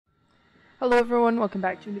Hello everyone, welcome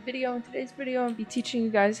back to a new video. In today's video, I'll be teaching you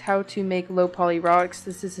guys how to make low poly rocks.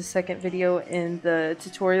 This is the second video in the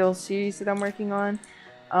tutorial series that I'm working on.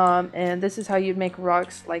 And this is how you'd make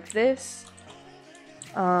rocks like this.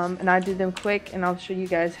 And I do them quick, and I'll show you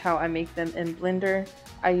guys how I make them in Blender.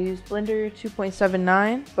 I use Blender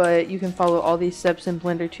 2.79, but you can follow all these steps in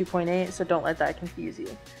Blender 2.8, so don't let that confuse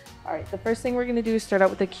you. Alright, the first thing we're going to do is start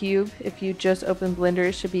out with a cube. If you just open Blender,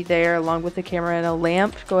 it should be there along with the camera and a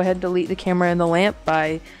lamp. Go ahead and delete the camera and the lamp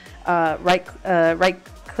by right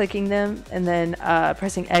clicking them and then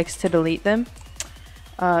pressing X to delete them.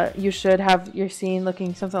 You should have your scene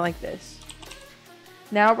looking something like this.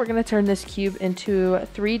 Now we're going to turn this cube into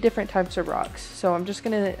 3 different types of rocks. So I'm just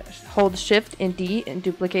going to hold Shift and D and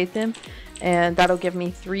duplicate them. And that'll give me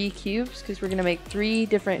 3 cubes because we're going to make 3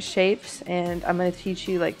 different shapes, and I'm going to teach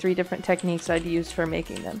you like 3 different techniques I'd use for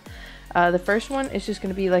making them. The first one is just going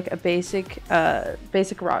to be like a basic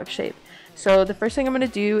rock shape. So the first thing I'm going to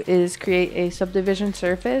do is create a subdivision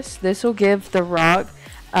surface. This will give the rock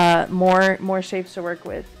more shapes to work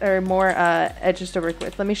with, or more edges to work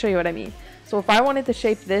with. Let me show you what I mean. So if I wanted to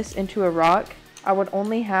shape this into a rock, I would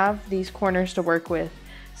only have these corners to work with.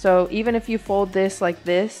 So even if you fold this like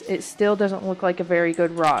this, it still doesn't look like a very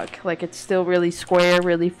good rock. Like, it's still really square,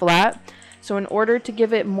 really flat. So in order to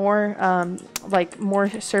give it more more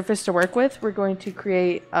surface to work with, we're going to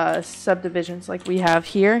create subdivisions like we have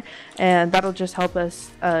here, and that'll just help us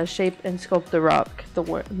shape and sculpt the rock the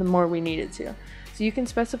more we need it to. So you can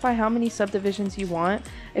specify how many subdivisions you want.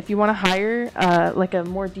 If you want to hire like a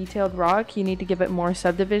more detailed rock, you need to give it more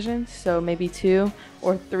subdivisions, so maybe 2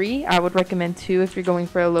 or 3. I would recommend 2 if you're going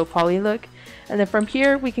for a low poly look. And then from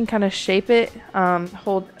here we can kind of shape it,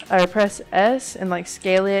 press S and like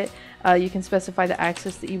scale it. You can specify the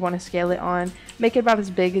axis that you want to scale it on. Make it about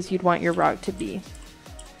as big as you'd want your rock to be.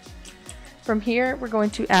 From here, we're going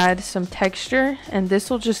to add some texture, and this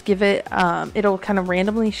will just give it, it'll kind of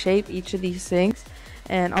randomly shape each of these things,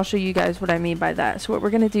 and I'll show you guys what I mean by that. So what we're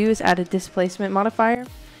going to do is add a displacement modifier,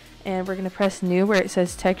 and we're going to press new where it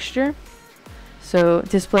says texture. So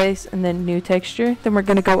displace and then new texture. Then we're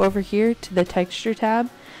going to go over here to the texture tab,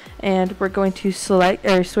 and we're going to select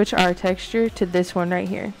or switch our texture to this one right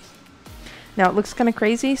here. Now it looks kind of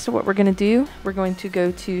crazy, so what we're going to do, we're going to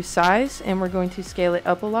go to size, and we're going to scale it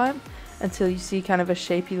up a lot until you see kind of a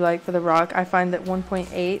shape you like for the rock. I find that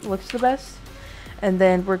 1.8 looks the best. And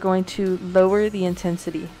then we're going to lower the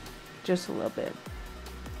intensity just a little bit.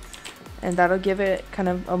 And that'll give it kind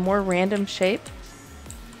of a more random shape.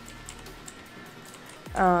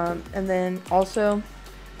 And then also,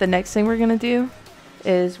 the next thing we're going to do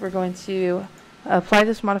is we're going to apply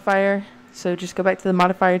this modifier. So just go back to the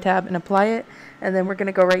modifier tab and apply it. And then we're going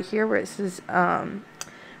to go right here where it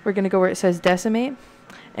says, decimate.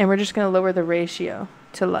 And we're just going to lower the ratio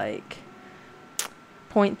to like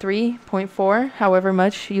 0.3, 0.4, however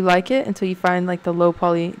much you like it, until you find like the low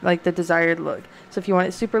poly, like the desired look. So if you want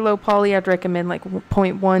it super low poly, I'd recommend like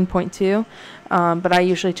 0.1, 0.2, but I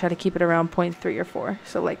usually try to keep it around 0.3 or 4,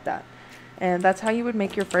 so like that. And that's how you would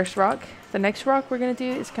make your first rock. The next rock we're going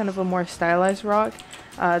to do is kind of a more stylized rock.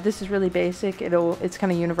 This is really basic. It's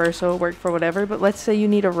kind of universal, it'll work for whatever. But let's say you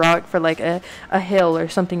need a rock for like a hill or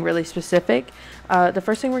something really specific. The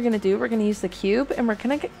first thing we're going to do, we're going to use the cube, and we're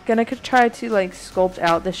gonna try to like sculpt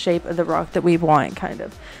out the shape of the rock that we want, kind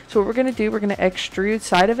of. So what we're going to do, we're going to extrude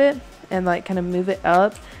side of it and like kind of move it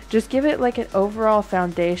up. Just give it like an overall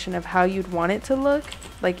foundation of how you'd want it to look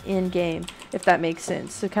like in game, if that makes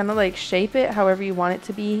sense. So kind of like shape it however you want it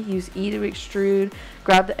to be. Use E to extrude,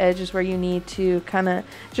 grab the edges where you need to, kind of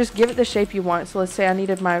just give it the shape you want. So let's say I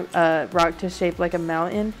needed my rock to shape like a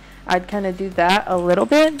mountain. I'd kind of do that a little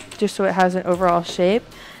bit just so it has an overall shape.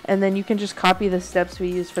 And then you can just copy the steps we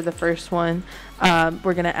used for the first one.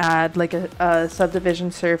 We're going to add like a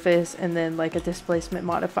subdivision surface and then like a displacement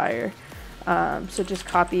modifier. So just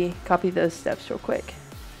copy those steps real quick.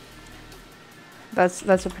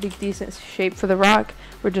 That's a pretty decent shape for the rock.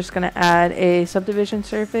 We're just going to add a subdivision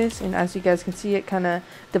surface, and as you guys can see, it kind of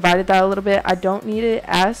divided that a little bit. I don't need it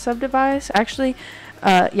as subdivided. Actually,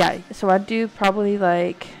 yeah, so I'd do probably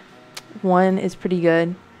like 1 is pretty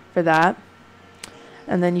good for that.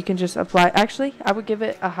 And then you can just apply, actually I would give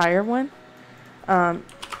it a higher one,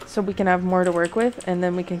 so we can have more to work with, and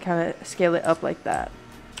then we can kind of scale it up like that.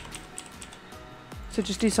 So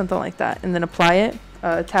just do something like that and then apply it.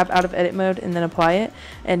 Tab out of edit mode and then apply it,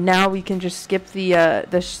 and now we can just skip the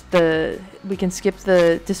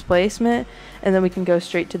displacement, and then we can go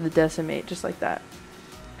straight to the decimate just like that.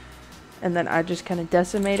 and then I just kind of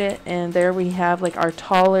decimate it, and there we have like our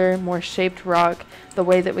taller, more shaped rock, the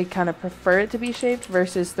way that we kind of prefer it to be shaped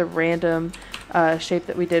versus the random shape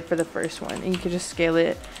that we did for the first one. And you can just scale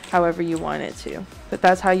it however you want it to. But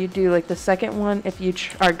that's how you do like the second one if you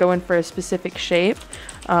are going for a specific shape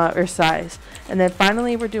or size. And then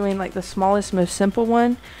finally we're doing like the smallest, most simple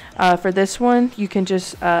one. For this one you can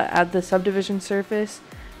just add the subdivision surface,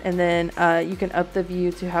 and then you can up the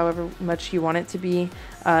view to however much you want it to be.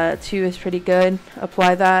 2 is pretty good.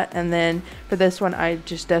 Apply that, and then for this one I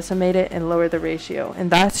just decimate it and lower the ratio.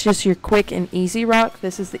 And that's just your quick and easy rock.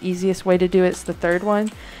 This is the easiest way to do it. It's the third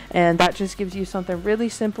one, and that just gives you something really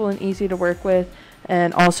simple and easy to work with,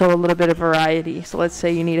 and also a little bit of variety. So let's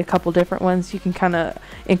say you need a couple different ones, you can kind of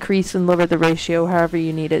increase and lower the ratio however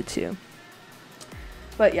you need it to.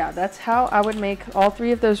 But yeah, that's how I would make all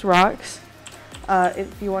 3 of those rocks.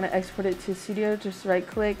 If you want to export it to Studio, just right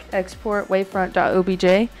click, export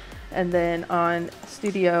wavefront.obj, and then on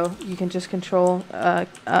Studio you can just control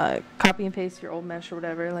copy and paste your old mesh or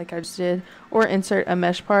whatever like I just did, or insert a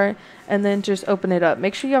mesh part, and then just open it up.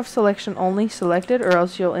 Make sure you have selection only selected, or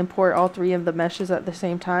else you'll import all 3 of the meshes at the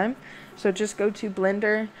same time. So just go to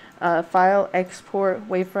Blender, File, Export,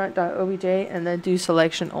 wavefront.obj, and then do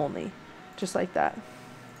selection only, just like that.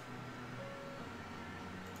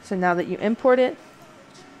 So now that you import it,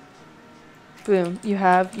 boom, you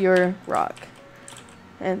have your rock.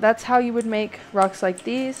 And that's how you would make rocks like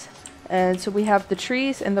these. And so we have the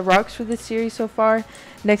trees and the rocks for this series so far.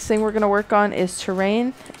 Next thing we're going to work on is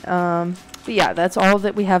terrain. But yeah, that's all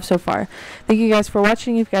that we have so far. Thank you guys for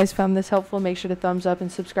watching. If you guys found this helpful, make sure to thumbs up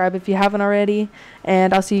and subscribe if you haven't already.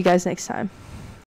 And I'll see you guys next time.